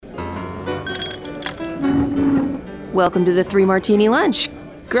Welcome to the Three Martini Lunch.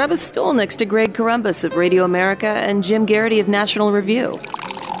 Grab a stool next to Greg Columbus of Radio America and Jim Garrity of National Review.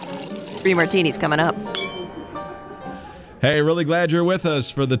 Three Martinis coming up. Hey, really glad you're with us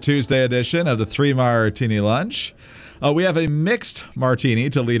for the Tuesday edition of the Three Martini Lunch. We have a mixed martini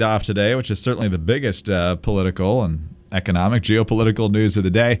to lead off today, which is certainly the biggest political and economic, geopolitical news of the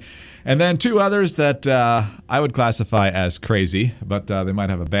day. And then two others that I would classify as crazy, but they might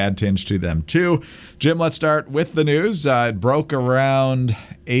have a bad tinge to them too. Jim, let's start with the news. It broke around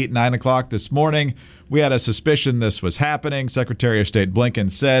 8, 9 o'clock this morning. We had a suspicion this was happening. Secretary of State Blinken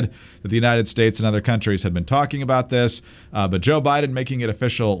said that the United States and other countries had been talking about this, but Joe Biden making it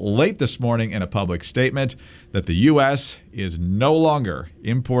official late this morning in a public statement that the U.S. is no longer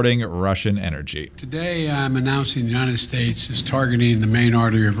importing Russian energy. Today, I'm announcing the United States is targeting the main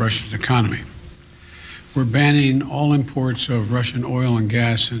artery of Russia's economy. We're banning all imports of Russian oil and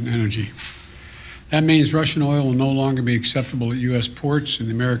gas and energy. That means Russian oil will no longer be acceptable at U.S. ports, and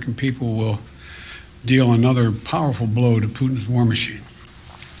the American people will deal another powerful blow to Putin's war machine.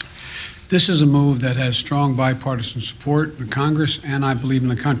 This is a move that has strong bipartisan support in the Congress and, I believe, in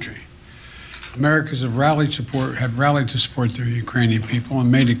the country. Americans have rallied to support their Ukrainian people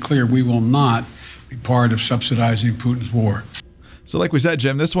and made it clear we will not be part of subsidizing Putin's war. So like we said,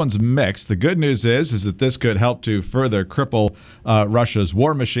 Jim, this one's mixed. The good news is that this could help to further cripple Russia's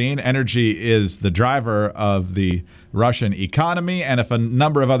war machine. Energy is the driver of the Russian economy, and if a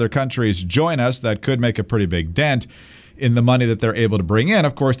number of other countries join us, that could make a pretty big dent in the money that they're able to bring in.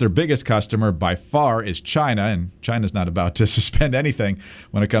 Of course, their biggest customer by far is China, and China's not about to suspend anything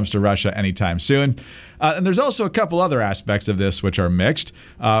when it comes to Russia anytime soon. And there's also a couple other aspects of this which are mixed.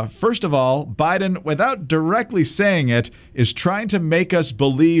 First of all, Biden, without directly saying it, is trying to make us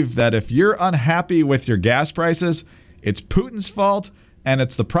believe that if you're unhappy with your gas prices, it's Putin's fault, and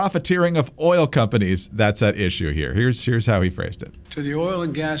it's the profiteering of oil companies that's at issue here. Here's how he phrased it. To the oil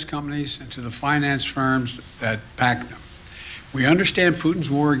and gas companies and to the finance firms that back them, we understand Putin's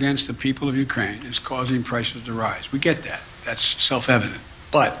war against the people of Ukraine is causing prices to rise. We get that. That's self-evident.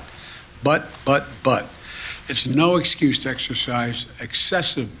 But, it's no excuse to exercise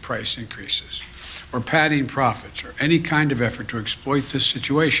excessive price increases or padding profits or any kind of effort to exploit this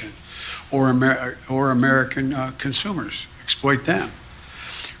situation or American consumers, exploit them.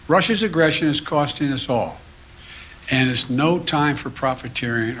 Russia's aggression is costing us all, and it's no time for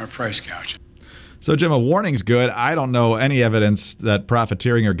profiteering or price gouging. So, Jim, a warning's good. I don't know any evidence that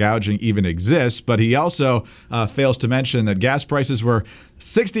profiteering or gouging even exists, but he also fails to mention that gas prices were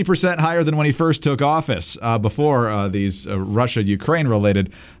 60% higher than when he first took office before these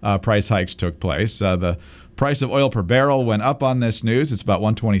Russia-Ukraine-related price hikes took place. The price of oil per barrel went up on this news. It's about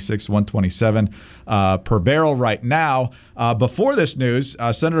 $126, $127 per barrel right now. Before this news,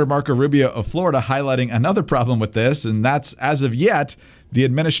 Senator Marco Rubio of Florida highlighting another problem with this, and that's, as of yet, the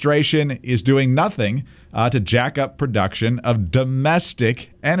administration is doing nothing to jack up production of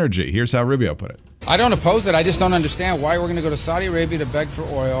domestic energy. Here's how Rubio put it. I don't oppose it. I just don't understand why we're going to go to Saudi Arabia to beg for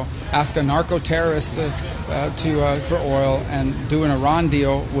oil, ask a narco-terrorist for oil, and do an Iran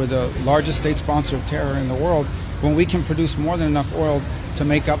deal with the largest state sponsor of terror in the world when we can produce more than enough oil to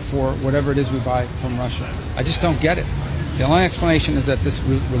make up for whatever it is we buy from Russia. I just don't get it. The only explanation is that this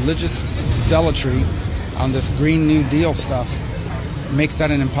religious zealotry on this Green New Deal stuff makes that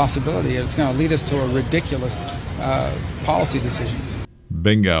an impossibility. It's going to lead us to a ridiculous policy decision.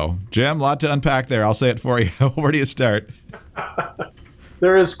 Bingo. Jim, a lot to unpack there. I'll say it for you. Where do you start?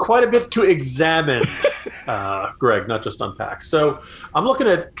 There is quite a bit to examine, Greg, not just unpack. So I'm looking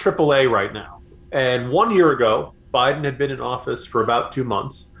at AAA right now. And 1 year ago, Biden had been in office for about 2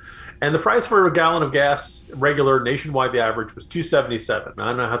 months. And the price for a gallon of gas, regular, nationwide, the average was $2.77. I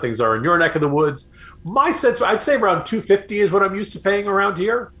don't know how things are in your neck of the woods. My sense, I'd say around $2.50 is what I'm used to paying around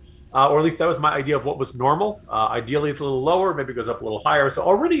here. Or at least that was my idea of what was normal. Ideally, it's a little lower, maybe it goes up a little higher. So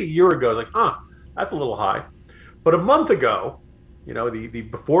already a year ago, I was like, that's a little high. But a month ago, the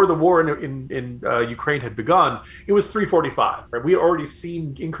before the war in Ukraine had begun, it was $3.45. Right? We had already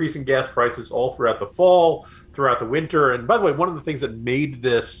seen increasing gas prices all throughout the fall, throughout the winter. And by the way, one of the things that made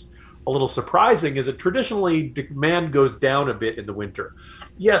this a little surprising is that traditionally demand goes down a bit in the winter.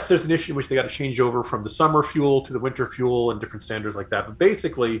 Yes, there's an issue in which they got to change over from the summer fuel to the winter fuel and different standards like that. But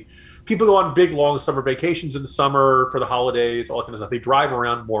basically, people go on big, long summer vacations in the summer for the holidays, all that kind of stuff. They drive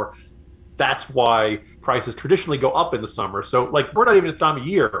around more. That's why prices traditionally go up in the summer. So, we're not even at the time of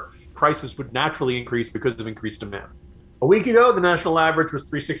year. Prices would naturally increase because of increased demand. A week ago, the national average was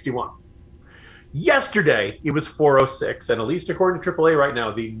 $3.61. Yesterday, it was 406, and at least according to AAA right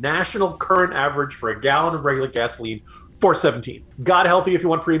now, the national current average for a gallon of regular gasoline, 417. God help you if you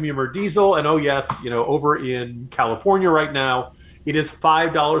want premium or diesel. And oh yes, over in California right now, it is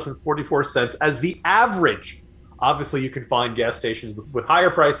 $5.44 as the average. Obviously, you can find gas stations with higher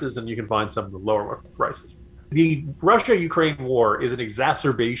prices, and you can find some with lower prices. The Russia-Ukraine war is an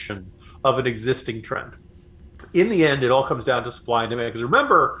exacerbation of an existing trend. In the end, it all comes down to supply and demand. Because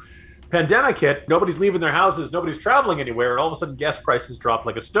remember, pandemic hit, nobody's leaving their houses, nobody's traveling anywhere, and all of a sudden gas prices dropped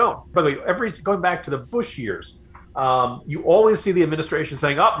like a stone. By the way, going back to the Bush years, you always see the administration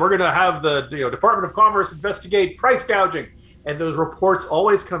saying, we're going to have the Department of Commerce investigate price gouging. And those reports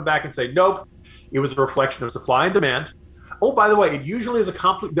always come back and say, nope, it was a reflection of supply and demand. Oh, by the way, it usually is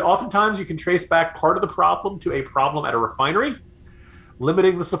oftentimes you can trace back part of the problem to a problem at a refinery,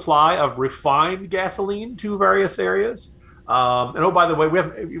 limiting the supply of refined gasoline to various areas. And oh, by the way,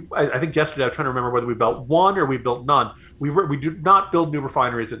 I think yesterday I was trying to remember whether we built one or we built none. We do not build new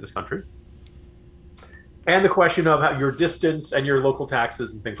refineries in this country. And the question of how your distance and your local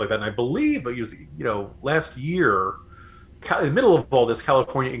taxes and things like that. And I believe it was, last year, in the middle of all this,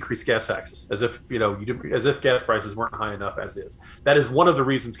 California increased gas taxes as if gas prices weren't high enough as is. That is one of the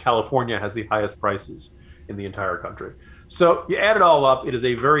reasons California has the highest prices in the entire country. So you add it all up, it is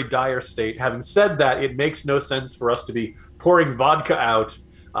a very dire state. Having said that, it makes no sense for us to be pouring vodka out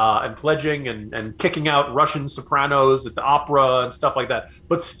and pledging and kicking out Russian sopranos at the opera and stuff like that,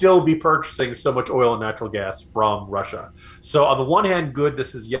 but still be purchasing so much oil and natural gas from Russia. So on the one hand, good,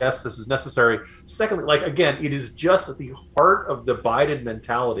 this is necessary. Secondly, again, it is just at the heart of the Biden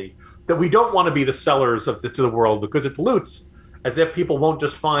mentality that we don't want to be the sellers to the world because it pollutes, as if people won't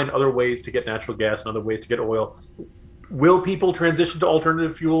just find other ways to get natural gas and other ways to get oil. Will people transition to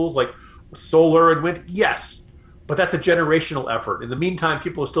alternative fuels like solar and wind? Yes. But that's a generational effort. In the meantime,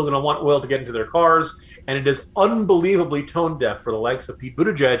 people are still going to want oil to get into their cars, and it is unbelievably tone deaf for the likes of Pete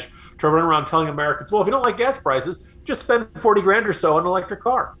Buttigieg to run around telling Americans, well, if you don't like gas prices, just spend $40,000 or so on an electric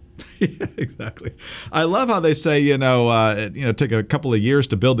car. Yeah, exactly. I love how they say, take a couple of years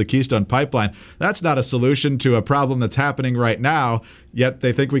to build the Keystone Pipeline. That's not a solution to a problem that's happening right now, yet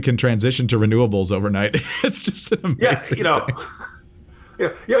they think we can transition to renewables overnight. It's just an amazing thing.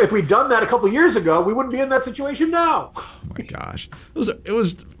 If we'd done that a couple of years ago, we wouldn't be in that situation now. Oh my gosh. It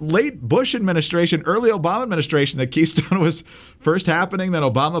was late Bush administration, early Obama administration that Keystone was first happening. Then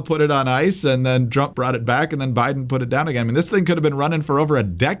Obama put it on ice, and then Trump brought it back, and then Biden put it down again. I mean, this thing could have been running for over a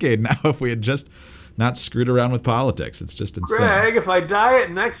decade now if we had just not screwed around with politics. It's just insane. Greg, if I diet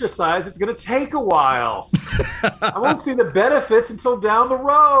and exercise, it's going to take a while. I won't see the benefits until down the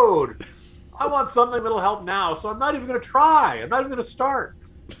road. I want something that'll help now, so I'm not even going to try. I'm not even going to start.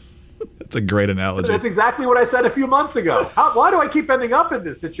 That's a great analogy. That's exactly what I said a few months ago. Why do I keep ending up in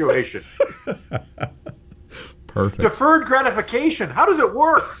this situation? Perfect. Deferred gratification. How does it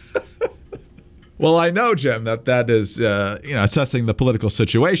work? Well, I know, Jim, that is assessing the political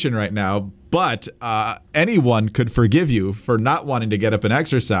situation right now. But anyone could forgive you for not wanting to get up and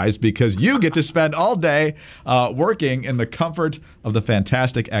exercise because you get to spend all day working in the comfort of the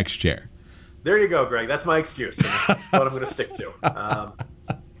fantastic X chair. There you go, Greg. That's my excuse. That's what I'm going to stick to.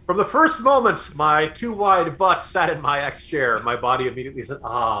 From the first moment my too wide butt sat in my X chair, my body immediately said,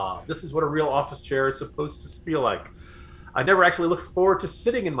 this is what a real office chair is supposed to feel like. I never actually looked forward to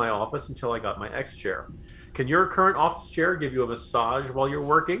sitting in my office until I got my X chair. Can your current office chair give you a massage while you're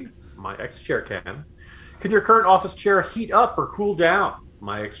working? My X chair can. Can your current office chair heat up or cool down?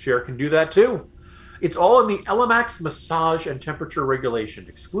 My X chair can do that too. It's all in the Elemax massage and temperature regulation,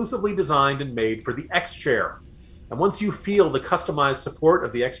 exclusively designed and made for the X chair. And once you feel the customized support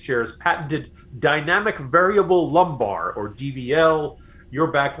of the X chair's patented dynamic variable lumbar, or DVL,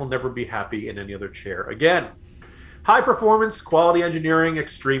 your back will never be happy in any other chair again. High performance, quality engineering,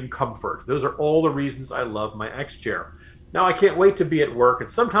 extreme comfort. Those are all the reasons I love my X chair. Now I can't wait to be at work,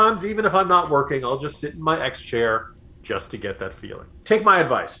 and sometimes even if I'm not working, I'll just sit in my X chair just to get that feeling. Take my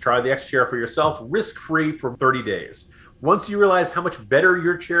advice. Try the X chair for yourself, risk-free for 30 days. Once you realize how much better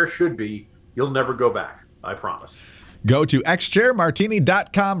your chair should be, you'll never go back. I promise. Go to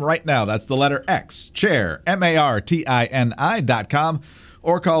xchairmartini.com right now. That's the letter X, chair, MARTINI.com,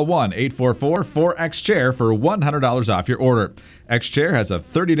 or call 1-844-4XChair for $100 off your order. X-Chair has a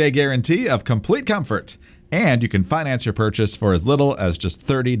 30-day guarantee of complete comfort, and you can finance your purchase for as little as just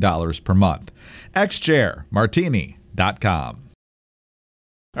 $30 per month. xchairmartini.com.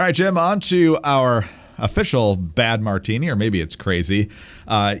 All right, Jim, on to our official bad martini, or maybe it's crazy.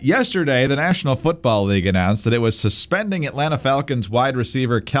 Yesterday, the National Football League announced that it was suspending Atlanta Falcons wide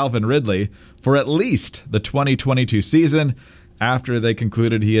receiver Calvin Ridley for at least the 2022 season after they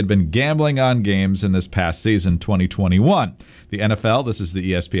concluded he had been gambling on games in this past season, 2021. The NFL, this is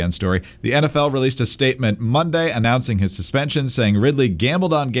the ESPN story, the NFL released a statement Monday announcing his suspension, saying Ridley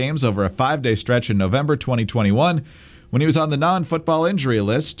gambled on games over a 5-day stretch in November 2021 when he was on the non-football injury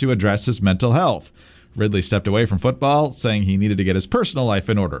list to address his mental health. Ridley stepped away from football, saying he needed to get his personal life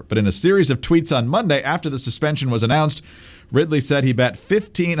in order. But in a series of tweets on Monday after the suspension was announced, Ridley said he bet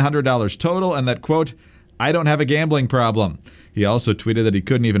 $1,500 total and that, quote, "I don't have a gambling problem." He also tweeted that he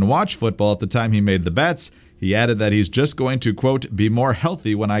couldn't even watch football at the time he made the bets. He added that he's just going to, quote, "be more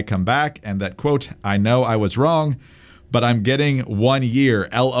healthy when I come back," and that, quote, "I know I was wrong, but I'm getting 1 year,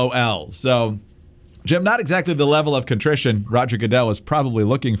 LOL. So, Jim, not exactly the level of contrition Roger Goodell was probably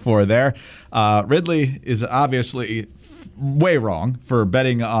looking for there. Ridley is obviously way wrong for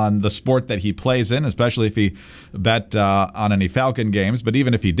betting on the sport that he plays in, especially if he bet on any Falcon games. But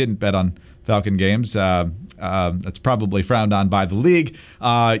even if he didn't bet on Falcon games, that's probably frowned on by the league.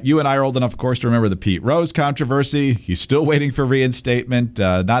 You and I are old enough, of course, to remember the Pete Rose controversy. He's still waiting for reinstatement,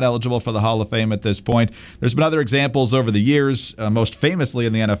 not eligible for the Hall of Fame at this point. There's been other examples over the years, most famously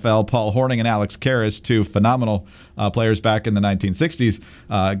in the NFL, Paul Hornung and Alex Karras, two phenomenal players back in the 1960s,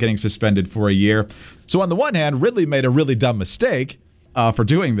 getting suspended for a year. So on the one hand, Ridley made a really dumb mistake for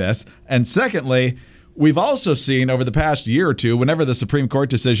doing this. And secondly, we've also seen over the past year or two, whenever the Supreme Court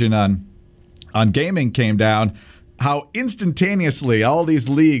decision on gaming came down, how instantaneously all these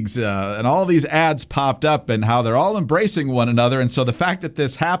leagues and all these ads popped up and how they're all embracing one another. And so the fact that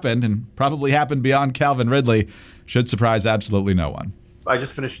this happened, and probably happened beyond Calvin Ridley, should surprise absolutely no one. I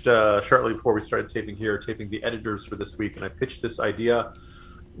just finished shortly before we started taping the editors for this week, and I pitched this idea.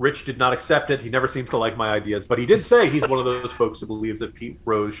 Rich did not accept it. He never seems to like my ideas, but he did say he's one of those folks who believes that Pete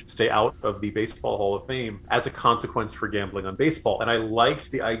Rose should stay out of the Baseball Hall of Fame as a consequence for gambling on baseball. And I liked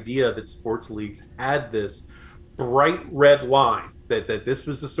the idea that sports leagues had this bright red line, that this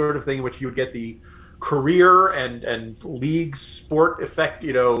was the sort of thing in which you would get the career and league sport effect,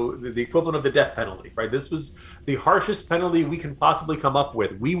 the equivalent of the death penalty, right? This was the harshest penalty we can possibly come up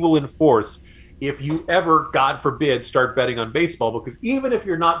with. We will enforce if you ever, God forbid, start betting on baseball, because even if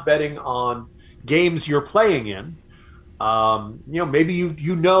you're not betting on games you're playing in, maybe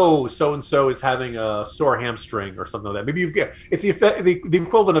so-and-so is having a sore hamstring or something like that. Maybe it's the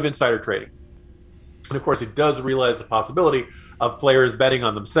equivalent of insider trading. And of course, it does realize the possibility of players betting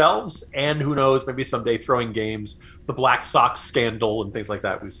on themselves and who knows, maybe someday throwing games, the Black Sox scandal and things like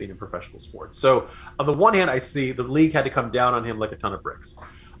that we've seen in professional sports. So on the one hand, I see the league had to come down on him like a ton of bricks.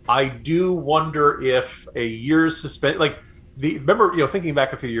 I do wonder if a year's suspension, thinking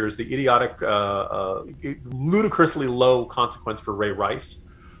back a few years, the idiotic, ludicrously low consequence for Ray Rice,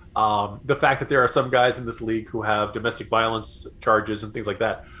 the fact that there are some guys in this league who have domestic violence charges and things like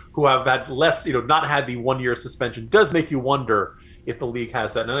that, who have had less, not had the 1 year suspension, does make you wonder if the league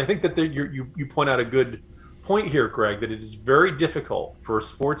has that. And I think that you point out a good point here, Greg, that it is very difficult for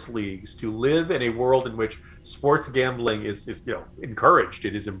sports leagues to live in a world in which sports gambling is encouraged,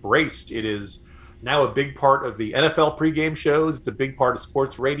 it is embraced, it is now a big part of the NFL pregame shows, it's a big part of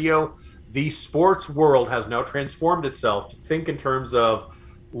sports radio. The sports world has now transformed itself to think in terms of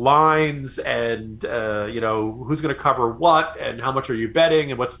lines and who's going to cover what and how much are you betting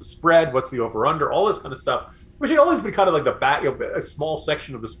and what's the spread, what's the over/under, all this kind of stuff, which has always been kind of like a small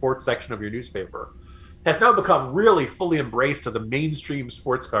section of the sports section of your newspaper, has now become really fully embraced to the mainstream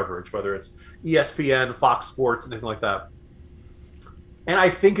sports coverage, whether it's ESPN, Fox Sports, anything like that. And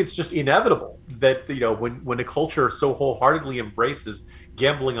I think it's just inevitable that, when a culture so wholeheartedly embraces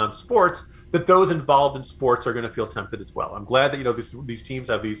gambling on sports, that those involved in sports are going to feel tempted as well. I'm glad that, these teams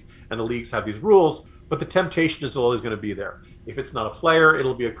have these and the leagues have these rules, but the temptation is always going to be there. If it's not a player,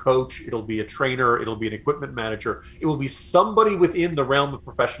 it'll be a coach, it'll be a trainer, it'll be an equipment manager. It will be somebody within the realm of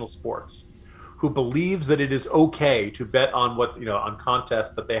professional sports who believes that it is okay to bet on on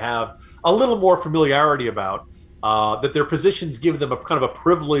contests that they have a little more familiarity about, that their positions give them a kind of a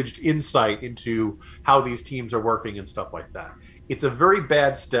privileged insight into how these teams are working and stuff like that. It's a very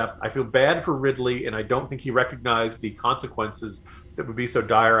bad step. I feel bad for Ridley, and I don't think he recognized the consequences that would be so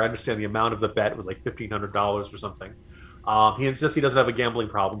dire. I understand the amount of the bet was like $1,500 or something. He insists he doesn't have a gambling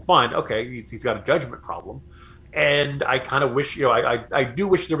problem. Fine, okay, he's got a judgment problem. And I kind of wish, I do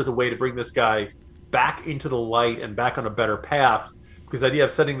wish there was a way to bring this guy back into the light and back on a better path, because the idea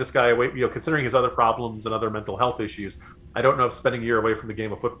of sending this guy away, considering his other problems and other mental health issues, I don't know if spending a year away from the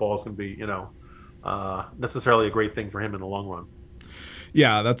game of football is going to be, necessarily a great thing for him in the long run.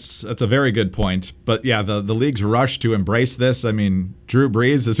 Yeah, that's a very good point. But yeah, the league's rush to embrace this. I mean, Drew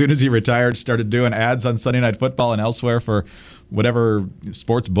Brees, as soon as he retired, started doing ads on Sunday Night Football and elsewhere for whatever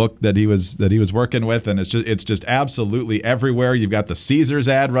sports book that he was working with, and it's just absolutely everywhere. You've got the Caesars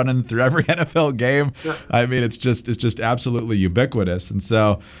ad running through every NFL game. Yeah. I mean, it's just absolutely ubiquitous. And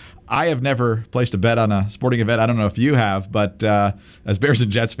so I have never placed a bet on a sporting event. I don't know if you have, but as Bears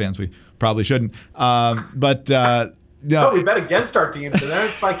and Jets fans, we probably shouldn't. No, we bet against our teams, and then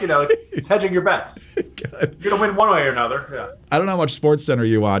it's like, it's hedging your bets. You're going to win one way or another. Yeah. I don't know how much Sports Center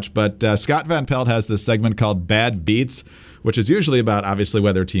you watch, but Scott Van Pelt has this segment called Bad Beats, which is usually about obviously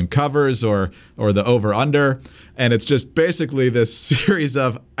whether a team covers or the over-under. And it's just basically this series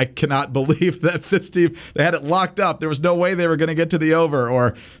of, I cannot believe that this team, they had it locked up. There was no way they were going to get to the over,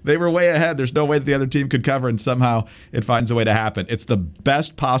 or they were way ahead. There's no way that the other team could cover, and somehow it finds a way to happen. It's the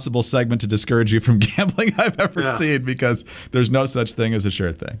best possible segment to discourage you from gambling I've ever seen, because there's no such thing as a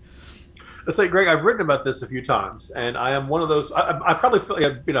sure thing. Let's say, Greg, I've written about this a few times, and I am one of those, I probably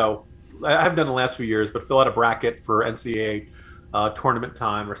feel, I haven't done the last few years, but fill out a bracket for NCAA tournament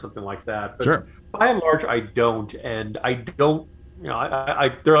time or something like that. But sure. By and large, I don't. And I don't, there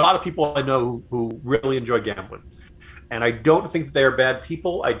are a lot of people I know who really enjoy gambling. And I don't think they are bad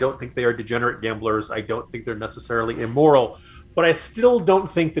people. I don't think they are degenerate gamblers. I don't think they're necessarily immoral. But I still don't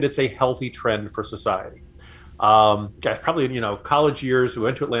think that it's a healthy trend for society. Probably in college years, we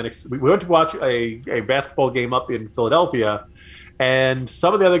went to Atlantic. We went to watch a basketball game up in Philadelphia. And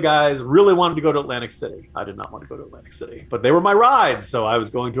some of the other guys really wanted to go to Atlantic City. I did not want to go to Atlantic City, but they were my rides, so I was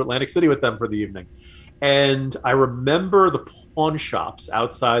going to Atlantic City with them for the evening. And I remember the pawn shops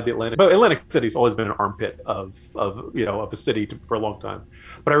outside the Atlantic. But Atlantic City's always been an armpit of a city for a long time.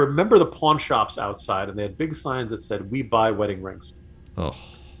 But I remember the pawn shops outside, and they had big signs that said, "We buy wedding rings." Oh,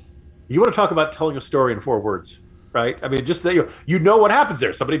 you want to talk about telling a story in 4 words? Right? I mean, just you know what happens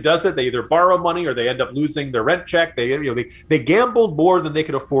there. Somebody does it. They either borrow money or they end up losing their rent check. They gambled more than they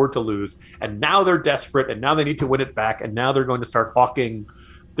could afford to lose, and now they're desperate, and now they need to win it back, and now they're going to start hawking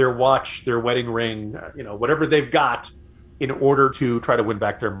their watch, their wedding ring, whatever they've got, in order to try to win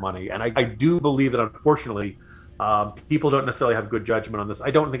back their money. And I do believe that, unfortunately, people don't necessarily have good judgment on this.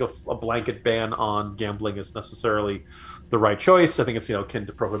 I don't think a blanket ban on gambling is necessarily the right choice. I think it's akin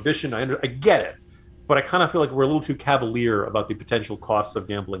to prohibition. I get it. But I kind of feel like we're a little too cavalier about the potential costs of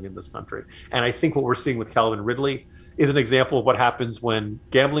gambling in this country. And I think what we're seeing with Calvin Ridley is an example of what happens when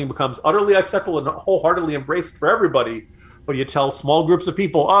gambling becomes utterly acceptable and wholeheartedly embraced for everybody. But you tell small groups of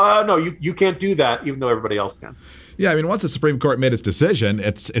people, no, you can't do that, even though everybody else can. Yeah, I mean, once the Supreme Court made its decision,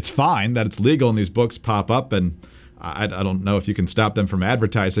 it's fine that it's legal and these books pop up. And I don't know if you can stop them from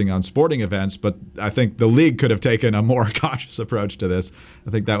advertising on sporting events, but I think the league could have taken a more cautious approach to this. I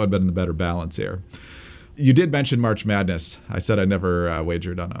think that would have been the better balance here. You did mention March Madness. I said I never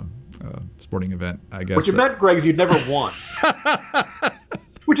wagered on a sporting event, I guess. What you meant, Greg, is you'd never won.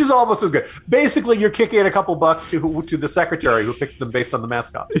 Which is almost as good. Basically, you're kicking in a couple bucks to the secretary who picks them based on the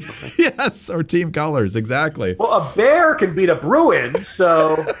mascots or something. Yes, or team colors, exactly. Well, a bear can beat a Bruin,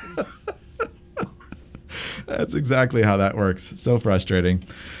 so... That's exactly how that works. So frustrating.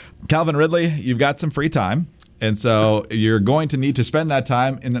 Calvin Ridley, you've got some free time. And so you're going to need to spend that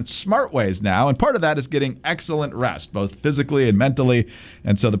time in smart ways now. And part of that is getting excellent rest, both physically and mentally.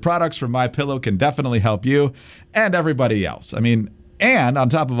 And so the products from MyPillow can definitely help you and everybody else. I mean, and on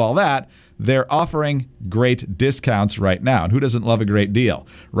top of all that, they're offering great discounts right now. And who doesn't love a great deal?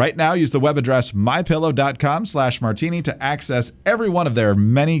 Right now, use the web address mypillow.com/martini to access every one of their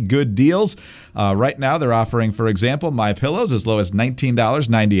many good deals. Right now, they're offering, for example, MyPillows as low as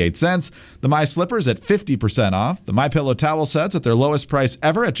 $19.98. The My Slippers at 50% off. The MyPillow towel sets at their lowest price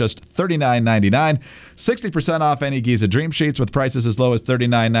ever at just $39.99. 60% off any Giza Dream Sheets with prices as low as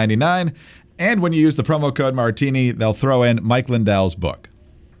 $39.99. And when you use the promo code Martini, they'll throw in Mike Lindell's book.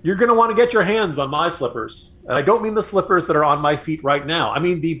 You're going to want to get your hands on My Slippers. And I don't mean the slippers that are on my feet right now. I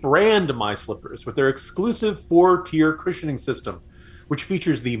mean the brand My Slippers with their exclusive 4-tier cushioning system, which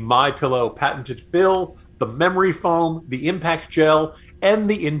features the MyPillow patented fill, the memory foam, the impact gel, and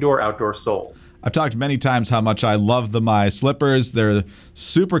the indoor-outdoor sole. I've talked many times how much I love the My Slippers. They're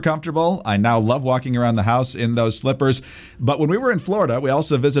super comfortable. I now love walking around the house in those slippers. But when we were in Florida, we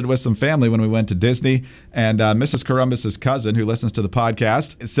also visited with some family when we went to Disney. And Mrs. Columbus's cousin, who listens to the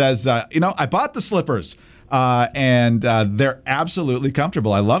podcast, says, I bought the slippers. And they're absolutely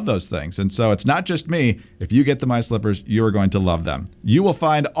comfortable. I love those things. And so it's not just me. If you get the My Slippers, you are going to love them. You will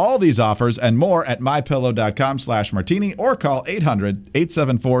find all these offers and more at mypillow.com/martini or call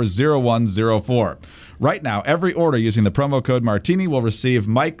 800-874-0104. Right now, every order using the promo code Martini will receive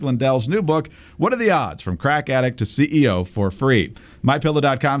Mike Lindell's new book, What Are the Odds? From Crack Addict to CEO, for free.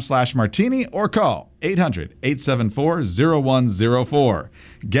 mypillow.com/martini or call 800-874-0104.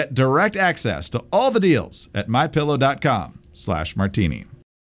 Get direct access to all the deals at mypillow.com. crazy-martini.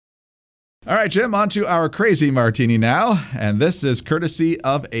 All right, Jim, on to our crazy martini now. And this is courtesy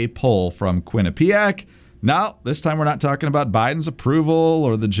of a poll from Quinnipiac. Now, this time we're not talking about Biden's approval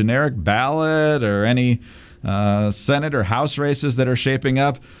or the generic ballot or any Senate or House races that are shaping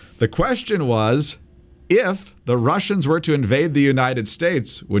up. The question was, if the Russians were to invade the United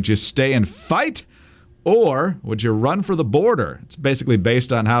States, would you stay and fight or would you run for the border? It's basically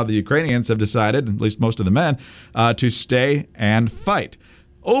based on how the Ukrainians have decided, at least most of the men, to stay and fight.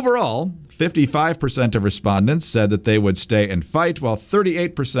 Overall, 55% of respondents said that they would stay and fight, while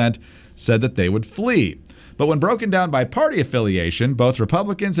 38% said that they would flee. But when broken down by party affiliation, both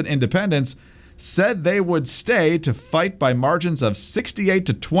Republicans and independents said they would stay to fight by margins of 68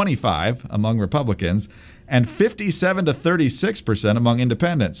 to 25 among Republicans and 57 to 36% among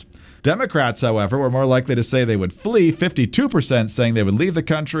independents. Democrats, however, were more likely to say they would flee, 52% saying they would leave the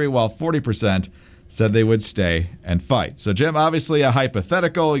country, while 40% said they would stay and fight. So, Jim, obviously a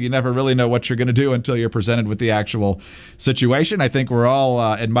hypothetical. You never really know what you're going to do until you're presented with the actual situation. I think we're all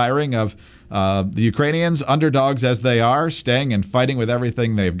admiring of the Ukrainians, underdogs as they are, staying and fighting with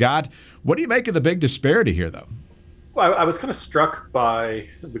everything they've got. What do you make of the big disparity here, though? Well, I was kind of struck by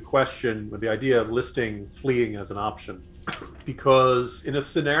the question with the idea of listing fleeing as an option, because in a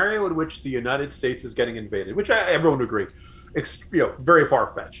scenario in which the United States is getting invaded, which everyone would agree, very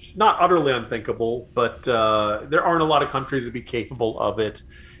far-fetched, not utterly unthinkable, but there aren't a lot of countries that'd be capable of it.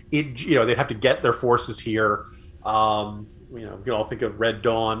 They'd have to get their forces here. You can all think of Red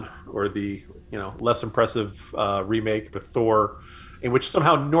Dawn or the less impressive remake with Thor, in which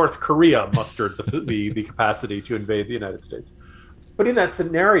somehow North Korea mustered the capacity to invade the United States. But in that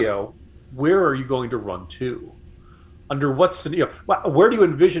scenario, where are you going to run to? Under what scenario? Where do you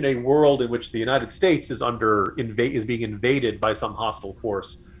envision a world in which the United States is being invaded by some hostile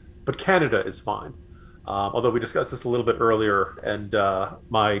force, but Canada is fine? Although we discussed this a little bit earlier, and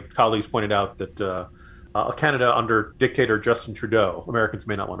my colleagues pointed out that Canada under dictator Justin Trudeau, Americans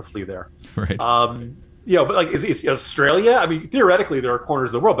may not want to flee there. Right. But like, is Australia? I mean, theoretically, there are corners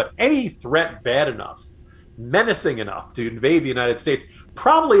of the world, but any threat bad enough, menacing enough to invade the United States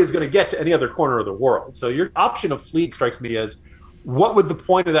probably is going to get to any other corner of the world. So your option of fleeing strikes me as, what would the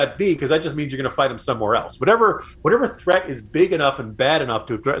point of that be? Because that just means you're going to fight them somewhere else. Whatever threat is big enough and bad enough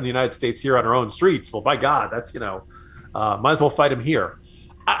to threaten the United States here on our own streets, well, by God, that's, might as well fight them here.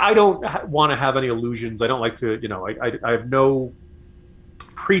 I don't want to have any illusions. I don't like to, I have no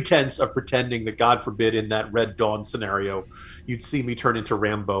pretense of pretending that, God forbid, in that Red Dawn scenario, you'd see me turn into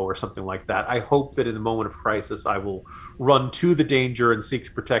Rambo or something like that. I hope that in the moment of crisis, I will run to the danger and seek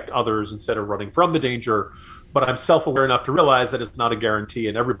to protect others instead of running from the danger. But I'm self-aware enough to realize that it's not a guarantee,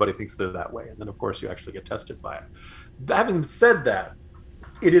 and everybody thinks they're that way. And then, of course, you actually get tested by it. Having said that,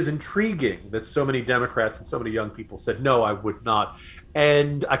 it is intriguing that so many Democrats and so many young people said, no, I would not.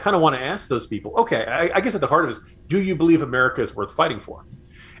 And I kind of want to ask those people, okay, I guess at the heart of it is, do you believe America is worth fighting for?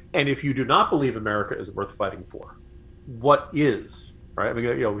 And if you do not believe America is worth fighting for, what is, right? I mean,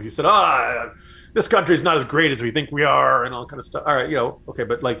 you said, this country is not as great as we think we are and all kind of stuff. All right, okay,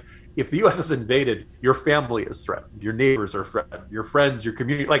 but like, if the U.S. is invaded, your family is threatened, your neighbors are threatened, your friends, your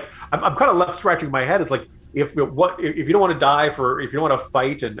community. Like, I'm kind of left scratching my head. It's like, if you don't want to die if you don't want to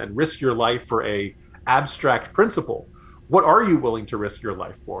fight and risk your life for a abstract principle, what are you willing to risk your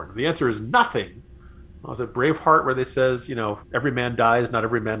life for? And the answer is nothing. Was it Braveheart where they says, every man dies, not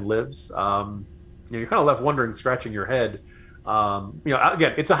every man lives? You're kind of left wondering, scratching your head.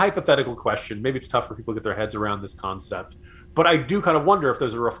 Again, it's a hypothetical question. Maybe it's tough for people to get their heads around this concept. But I do kind of wonder if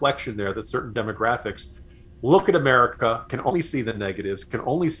there's a reflection there that certain demographics look at America, can only see the negatives, can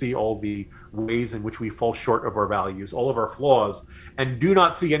only see all the ways in which we fall short of our values, all of our flaws, and do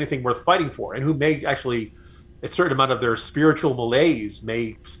not see anything worth fighting for, and who may actually, a certain amount of their spiritual malaise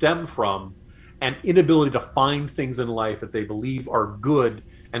may stem from an inability to find things in life that they believe are good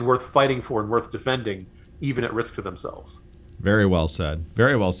and worth fighting for and worth defending, even at risk to themselves. Very well said.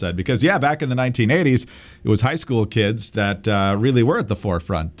 Very well said. Because, back in the 1980s, it was high school kids that really were at the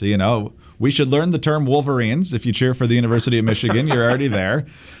forefront. We should learn the term Wolverines. If you cheer for the University of Michigan, you're already there.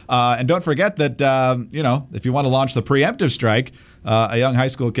 And don't forget that, if you want to launch the preemptive strike, a young high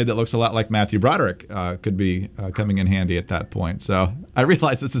school kid that looks a lot like Matthew Broderick could be coming in handy at that point. So I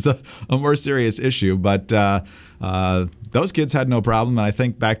realize this is a more serious issue, but those kids had no problem. And I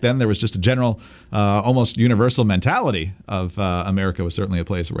think back then there was just a general, almost universal mentality of America was certainly a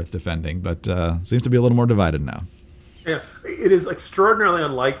place worth defending, but seems to be a little more divided now. Yeah, it is extraordinarily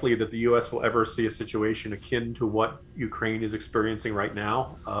unlikely that the U.S. will ever see a situation akin to what Ukraine is experiencing right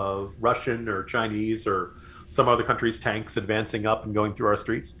now, of Russian or Chinese or some other country's tanks advancing up and going through our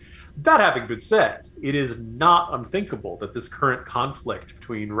streets. That having been said, it is not unthinkable that this current conflict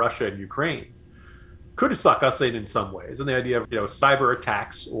between Russia and Ukraine could suck us in some ways. And the idea of, cyber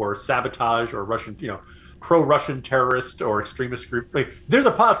attacks or sabotage or Russian, pro-Russian terrorist or extremist group. I mean, there's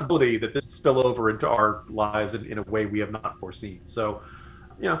a possibility that this spill over into our lives in a way we have not foreseen. So,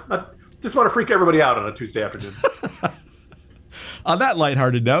 I just want to freak everybody out on a Tuesday afternoon. On that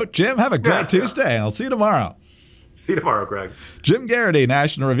lighthearted note, Jim, have a great Tuesday. I'll see you tomorrow. See you tomorrow, Greg. Jim Garrity,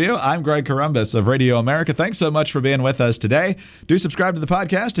 National Review. I'm Greg Corombos of Radio America. Thanks so much for being with us today. Do subscribe to the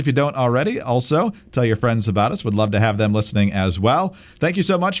podcast if you don't already. Also, tell your friends about us. Would love to have them listening as well. Thank you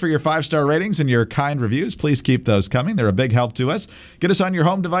so much for your 5-star ratings and your kind reviews. Please keep those coming. They're a big help to us. Get us on your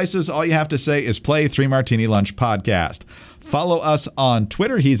home devices. All you have to say is play 3 Martini Lunch Podcast. Follow us on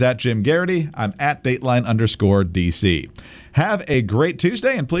Twitter. He's at Jim Garrity. I'm at Dateline_DC. Have a great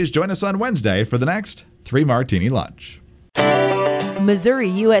Tuesday, and please join us on Wednesday for the next 3 Martini Lunch. Missouri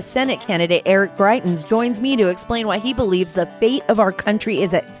U.S. Senate candidate Eric Greitens joins me to explain why he believes the fate of our country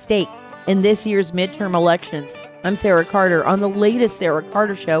is at stake in this year's midterm elections. I'm Sarah Carter. On the latest Sarah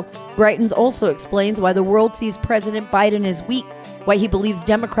Carter Show, Greitens also explains why the world sees President Biden as weak, why he believes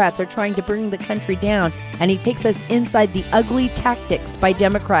Democrats are trying to bring the country down, and he takes us inside the ugly tactics by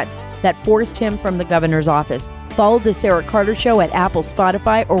Democrats that forced him from the governor's office. Follow the Sarah Carter Show at Apple,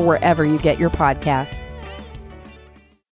 Spotify, or wherever you get your podcasts.